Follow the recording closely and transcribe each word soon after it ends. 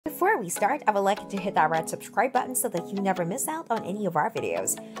we start, I would like you to hit that red subscribe button so that you never miss out on any of our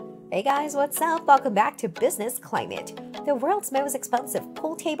videos. Hey guys, what's up? Welcome back to Business Climate. The world's most expensive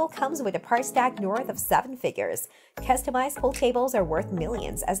pool table comes with a price tag north of 7 figures. Customized pool tables are worth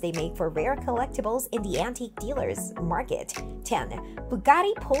millions as they make for rare collectibles in the antique dealers market. 10.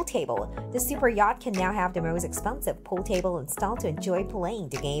 Bugatti Pool Table. The super yacht can now have the most expensive pool table installed to enjoy playing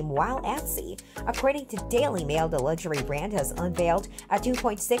the game while at sea. According to Daily Mail, the luxury brand has unveiled a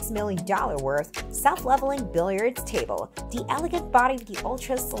 $2.6 million worth self-leveling billiards table. The elegant body of the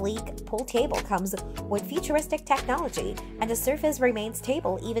ultra-sleek pool table comes with futuristic technology, and the surface remains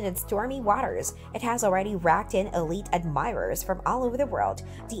stable even in stormy waters. It has already racked in elite admirers from all over the world.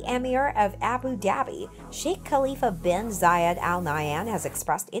 The Emir of Abu Dhabi, Sheikh Khalifa bin Zayed Al Nahyan, has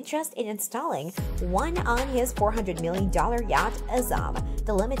expressed interest in installing one on his $400 million yacht Azam.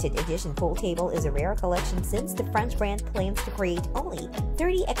 The limited edition pool table is a rare collection since the French brand plans to create only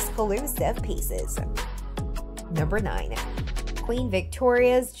 30 exclusive pieces. Number 9. Queen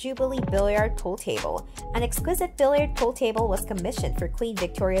Victoria's Jubilee Billiard Pool Table. An exquisite billiard pool table was commissioned for Queen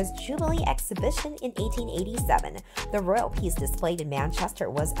Victoria's Jubilee exhibition in 1887. The royal piece displayed in Manchester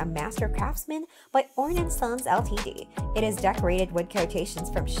was a master craftsman by Orne & Sons Ltd. It is decorated with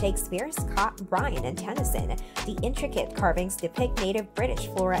quotations from Shakespeare, Scott, Bryan, and Tennyson. The intricate carvings depict native British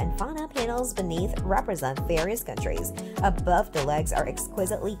flora and fauna. Panels beneath represent various countries. Above the legs are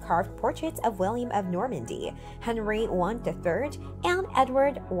exquisitely carved portraits of William of Normandy, Henry I III, and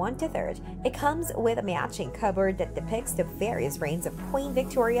Edward I III. It comes with a matching cupboard that depicts the various reigns of Queen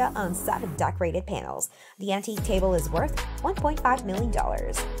Victoria on 7 decorated panels. The antique table is worth $1.5 million.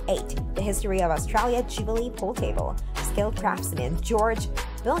 8. The History of Australia Jubilee Pool Table. Skilled craftsman George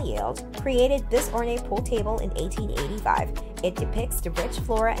Billiard created this ornate pool table in 1885. It depicts the rich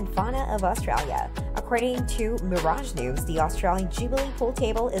flora and fauna of Australia. According to Mirage News, the Australian Jubilee pool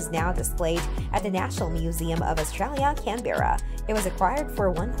table is now displayed at the National Museum of Australia, Canberra. It was acquired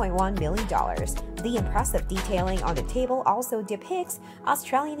for $1.1 million. The impressive detailing on the table also depicts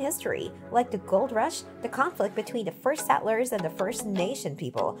Australian history, like the gold rush, the conflict between the first settlers and the First Nation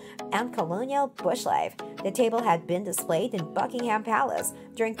people, and colonial bush life. The table had been displayed in Buckingham Palace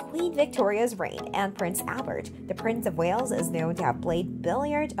during Queen Victoria's reign, and Prince Albert, the Prince of Wales, is known to have played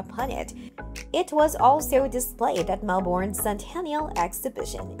billiard upon it. It was also displayed at Melbourne's Centennial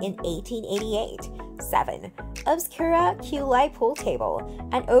Exhibition in 1888. 7. Obscura Q-Light Pool Table.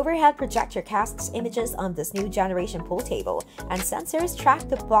 An overhead projector casts images on this new generation pool table, and sensors track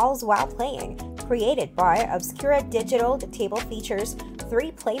the balls while playing. Created by Obscura Digital, the table features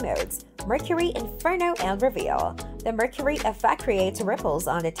 3 play modes: Mercury, Inferno, and Reveal. The Mercury effect creates ripples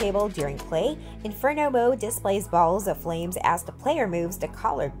on the table during play. Inferno mode displays balls of flames as the player moves the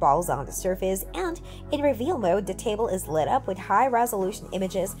colored balls on the surface, and in Reveal mode, the table is lit up with high-resolution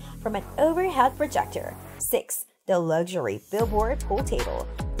images from an overhead projector. 6. The Luxury Billboard Pool Table.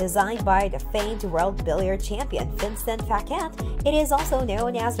 Designed by the famed world billiard champion Vincent Paquette, it is also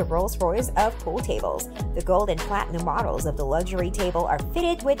known as the Rolls-Royce of pool tables. The gold and platinum models of the luxury table are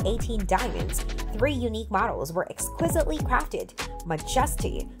fitted with 18 diamonds. 3 unique models were exquisitely crafted: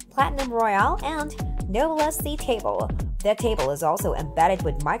 Majesty, Platinum Royale, and Noblesse Table. The table is also embedded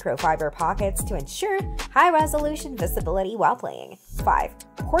with microfiber pockets to ensure high-resolution visibility while playing. 5.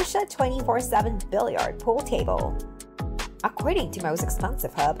 Porsche 24/7 Billiard Pool Table. According to Most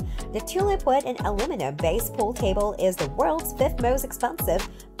Expensive Hub, the tulip wood and aluminum-based pool table is the world's 5th most expensive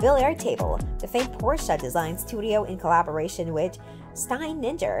billiard table. The famed Porsche design studio, in collaboration with Stein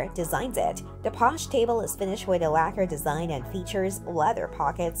Ninja, designs it. The posh table is finished with a lacquer design and features leather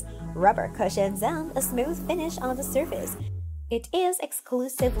pockets, rubber cushions, and a smooth finish on the surface. It is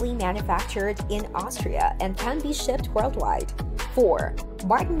exclusively manufactured in Austria and can be shipped worldwide. 4.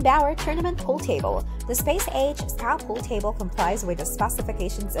 Martin Bauer Tournament Pool Table. The space-age style pool table complies with the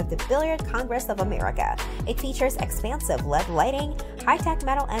specifications of the Billiard Congress of America. It features expansive LED lighting, high-tech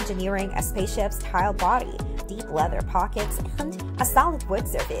metal engineering, a spaceship-style body, deep leather pockets, and a solid wood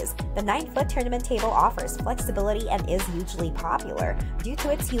surface. The 9-foot tournament table offers flexibility and is hugely popular due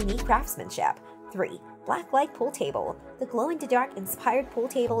to its unique craftsmanship. 3. Blacklight Pool Table. The glow-in-the-dark inspired pool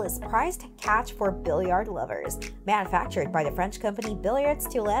table is prized catch for billiard lovers. Manufactured by the French company Billiards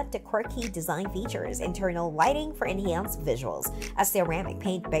to let the quirky design features internal lighting for enhanced visuals, a ceramic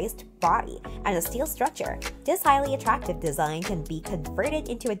paint-based body, and a steel structure. This highly attractive design can be converted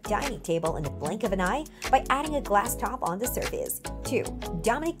into a dining table in the blink of an eye by adding a glass top on the surface. 2.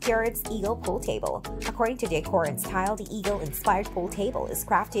 Dominic Jared's Eagle Pool Table. According to Decor and Style, the Eagle-inspired pool table is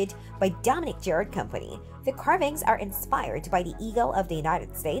crafted by Dominic Jared Company. The carvings are inspired by the Eagle of the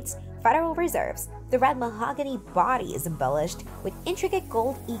United States, Federal Reserves, The red mahogany body is embellished with intricate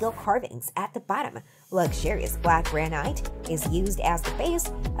gold eagle carvings at the bottom. Luxurious black granite is used as the base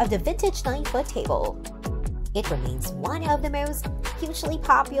of the vintage 9-foot table. It remains one of the most hugely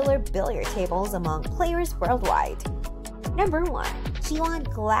popular billiard tables among players worldwide. Number 1.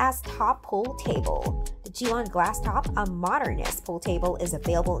 G1 Glass Top Pool Table. The G1 Glass Top, a modernist pool table, is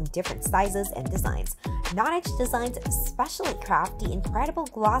available in different sizes and designs. Nottage Designs specially craft the incredible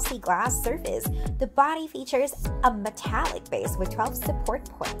glossy glass surface. The body features a metallic base with 12 support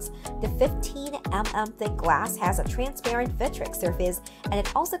points. The 15 mm thick glass has a transparent vitric surface, and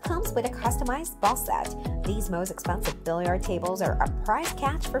it also comes with a customized ball set. These most expensive billiard tables are a prize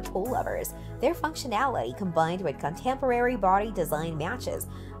catch for pool lovers. Their functionality combined with contemporary body design matches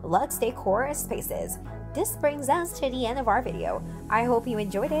luxe decor spaces. This brings us to the end of our video. I hope you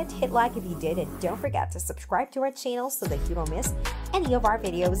enjoyed it. Hit like if you did, and don't forget to subscribe to our channel so that you don't miss any of our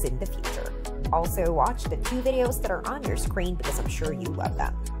videos in the future. Also, watch the 2 videos that are on your screen because I'm sure you love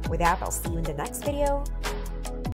them. With that, I'll see you in the next video.